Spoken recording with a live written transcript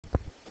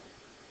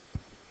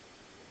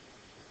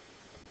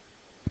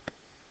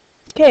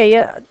Okay,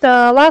 yeah,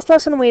 the last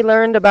lesson we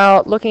learned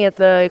about looking at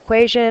the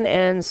equation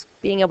and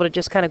being able to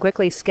just kind of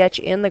quickly sketch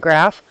in the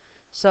graph.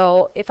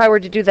 So if I were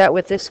to do that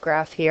with this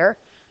graph here,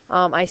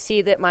 I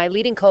see that my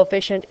leading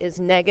coefficient is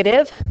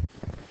negative,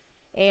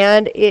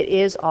 and it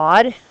is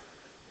odd,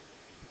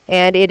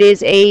 and it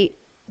is a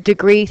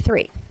degree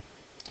 3.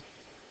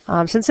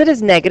 Since it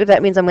is negative,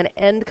 that means I'm going to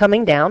end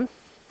coming down.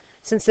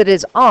 Since it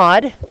is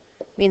odd,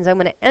 it means I'm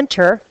going to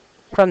enter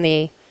from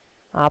the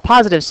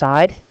positive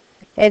side.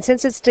 And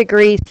since it's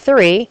degree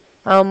 3,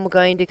 I'm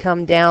going to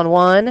come down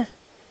 1,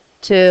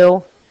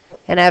 2,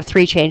 and I have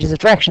 3 changes of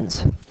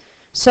directions.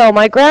 So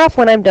my graph,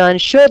 when I'm done,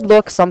 should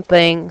look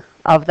something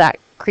of that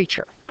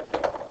creature.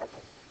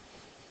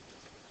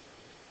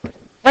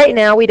 Right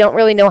now, we don't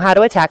really know how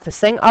to attack this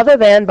thing other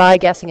than by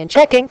guessing and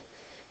checking.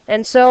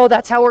 And so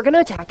that's how we're going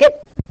to attack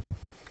it.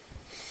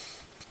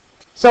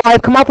 So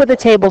I've come up with a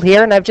table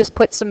here, and I've just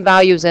put some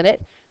values in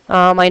it.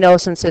 I know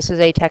since this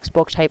is a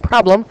textbook type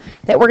problem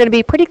that we're going to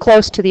be pretty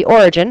close to the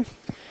origin.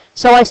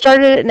 So I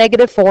started at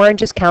 -4 and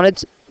just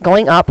counted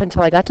going up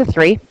until I got to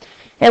 3.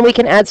 And we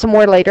can add some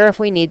more later if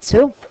we need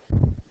to.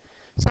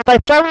 So if I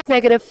start with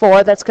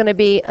 -4, that's going to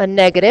be a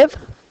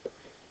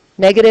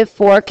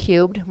 -4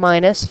 cubed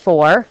minus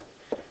 4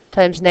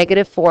 times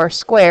 -4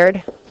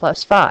 squared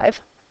plus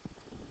 5.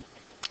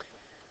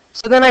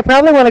 So then I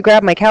probably want to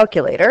grab my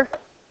calculator.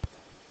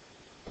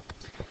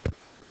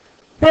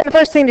 And the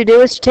first thing to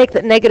do is to take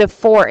the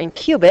 -4 and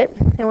cube it.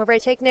 And whenever I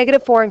take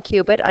 -4 and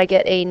cube it, I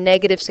get a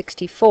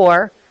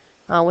 -64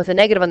 with a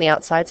negative on the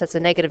outside, so that's a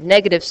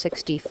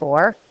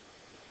 -64.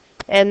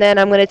 And then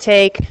I'm going to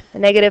take a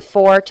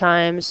 -4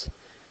 times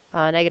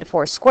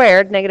 -4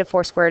 squared.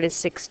 -4 squared is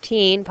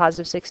 16,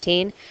 positive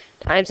 16,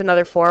 times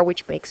another 4,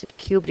 which makes it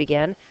cubed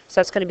again.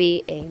 So that's going to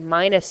be a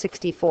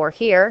 -64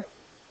 here,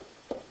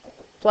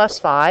 plus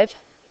 5.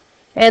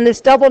 And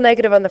this double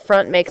negative on the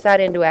front makes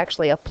that into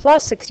actually a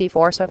plus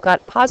 64. So I've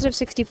got positive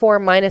 64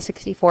 minus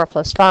 64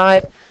 plus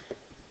 5.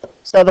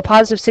 So the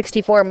positive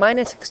 64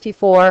 minus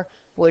 64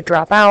 would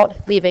drop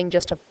out, leaving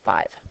just a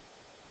 5.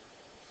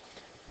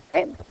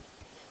 Okay.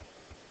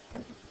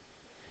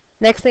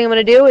 Next thing I'm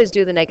going to do is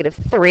do the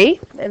 -3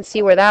 and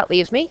see where that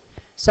leaves me.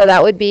 So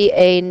that would be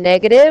a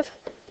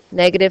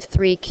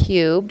 -3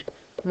 cubed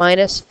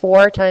minus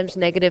 4 times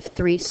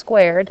 -3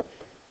 squared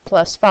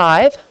plus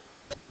 5.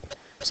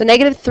 So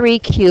 -3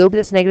 cubed,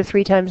 that's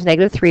 -3 times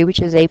 -3, which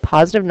is a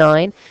positive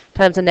 9,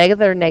 times a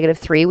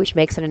 -3, which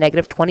makes it a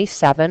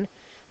 -27.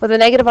 With a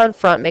negative on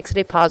front makes it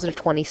a positive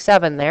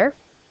 27 there.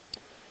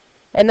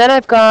 And then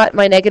I've got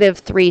my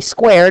 -3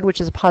 squared, which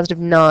is a positive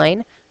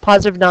 9.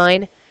 Positive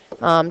 9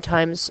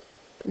 times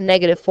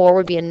 -4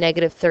 would be a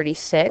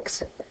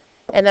 -36.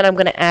 And then I'm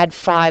going to add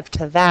 5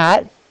 to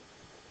that.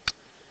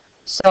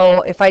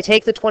 So if I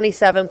take the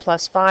 27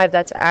 plus 5,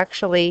 that's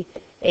actually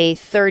a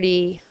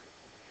 32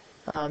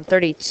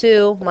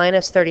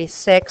 minus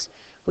 36,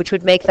 which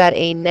would make that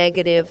a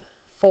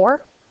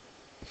 -4.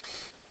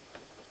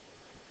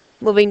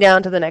 Moving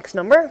down to the next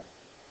number.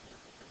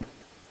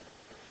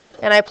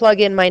 And I plug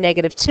in my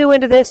 -2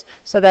 into this,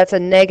 so that's a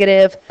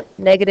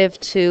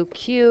 -2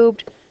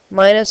 cubed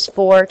minus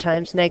 4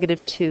 times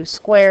 -2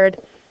 squared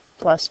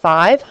plus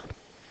 5.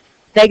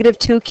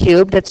 -2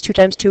 cubed, that's 2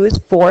 times 2 is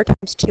 4,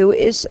 times 2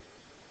 is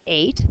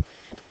 8.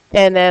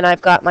 And then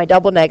I've got my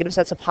double negatives,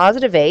 that's a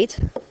positive 8.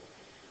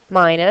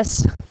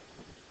 Minus,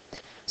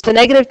 so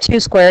 -2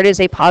 squared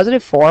is a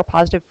positive 4.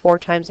 Positive 4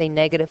 times a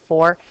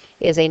 -4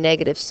 is a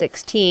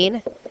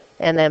 -16,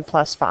 and then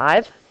plus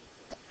 5.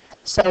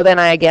 So then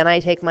I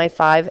take my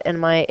 5 and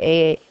my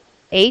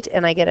 8,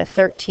 and I get a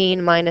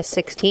 13 minus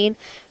 16,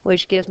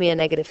 which gives me a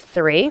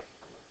 -3.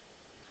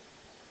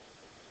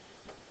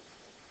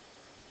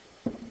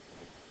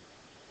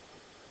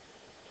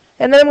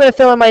 And then I'm going to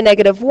fill in my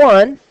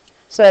 -1.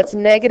 So that's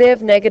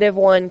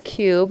 -1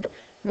 cubed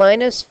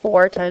minus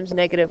 4 times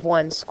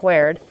 -1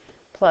 squared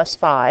plus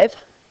 5.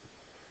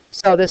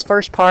 So this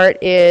first part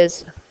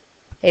is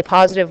a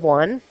positive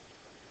 1.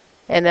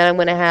 And then I'm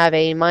going to have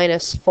a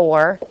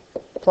 -4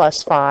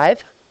 plus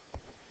 5.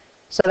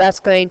 So that's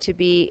going to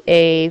be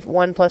a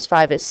 1 plus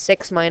 5 is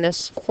 6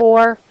 minus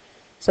 4.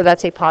 So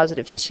that's a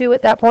positive 2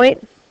 at that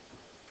point.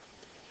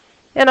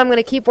 And I'm going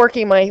to keep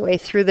working my way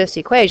through this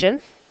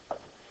equation.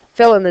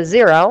 Fill in the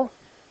 0.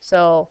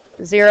 So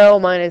 0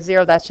 minus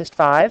 0, that's just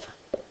 5.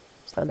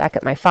 So I'm back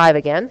at my 5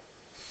 again.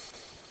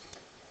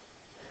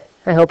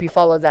 I hope you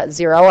followed that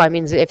 0. I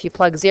mean, if you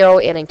plug 0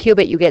 in and cube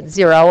it, you get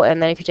 0. And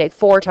then if you take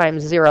 4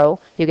 times 0,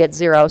 you get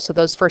 0. So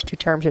those first two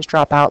terms just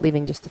drop out,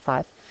 leaving just the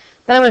 5.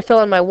 Then I'm going to fill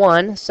in my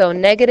 1. So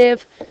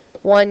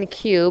 -1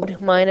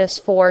 cubed minus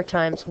 4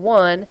 times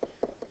 1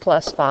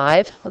 plus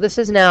 5. Well, this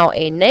is now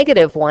a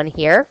 -1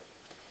 here.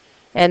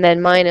 And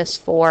then minus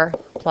 4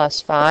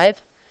 plus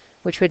 5,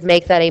 which would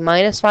make that a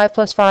 -5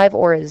 plus 5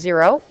 or a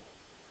 0.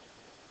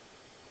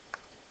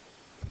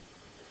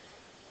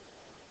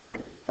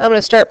 I'm going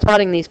to start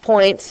plotting these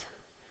points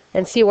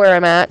and see where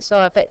I'm at.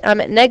 So if I'm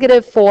at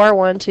 -4,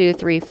 1, 2,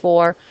 3,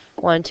 4,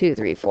 1, 2,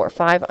 3, 4,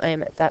 5, I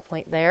am at that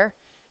point there.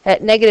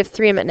 At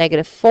 -3, I'm at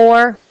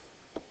 -4.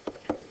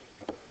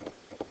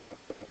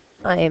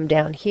 I am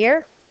down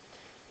here.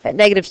 At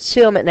negative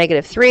 2, I'm at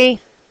negative 3.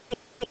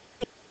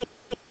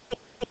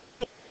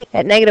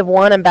 At negative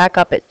 1, I'm back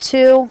up at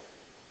 2.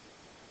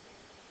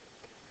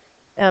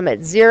 I'm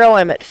at 0,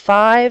 I'm at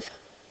 5.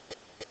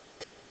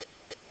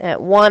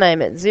 At 1,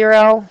 I'm at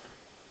 0.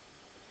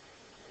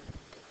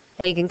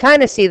 And you can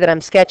kind of see that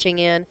I'm sketching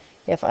in.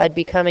 If I'd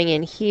be coming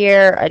in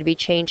here, I'd be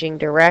changing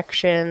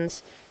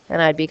directions,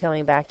 and I'd be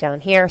coming back down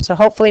here. So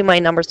hopefully my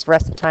numbers the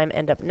rest of the time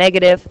end up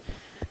negative.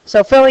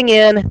 So filling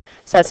in,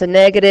 so that's a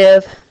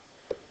negative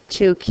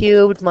 2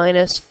 cubed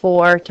minus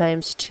 4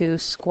 times 2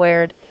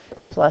 squared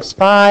plus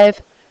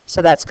 5.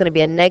 So that's going to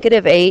be a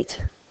negative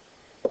 8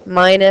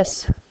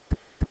 minus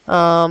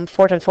 4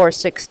 times 4 is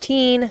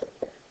 16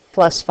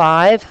 plus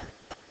 5.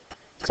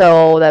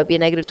 So that would be a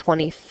negative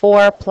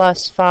 24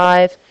 plus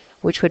 5,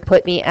 which would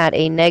put me at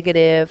a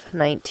negative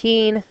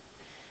 19.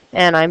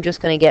 And I'm just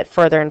going to get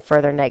further and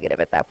further negative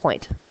at that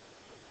point.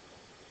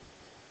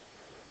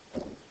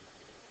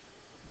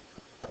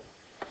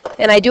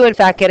 And I do, in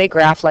fact, get a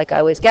graph like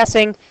I was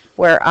guessing,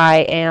 where I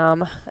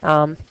am,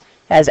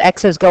 as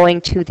x is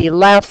going to the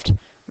left,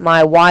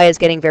 my y is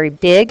getting very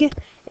big.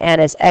 And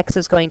as x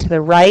is going to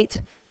the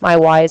right, my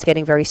y is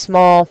getting very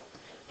small.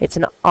 It's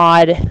an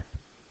odd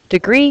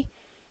degree,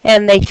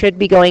 and they should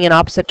be going in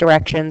opposite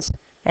directions.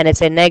 And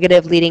it's a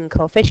negative leading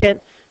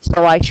coefficient,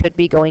 so I should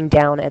be going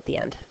down at the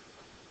end.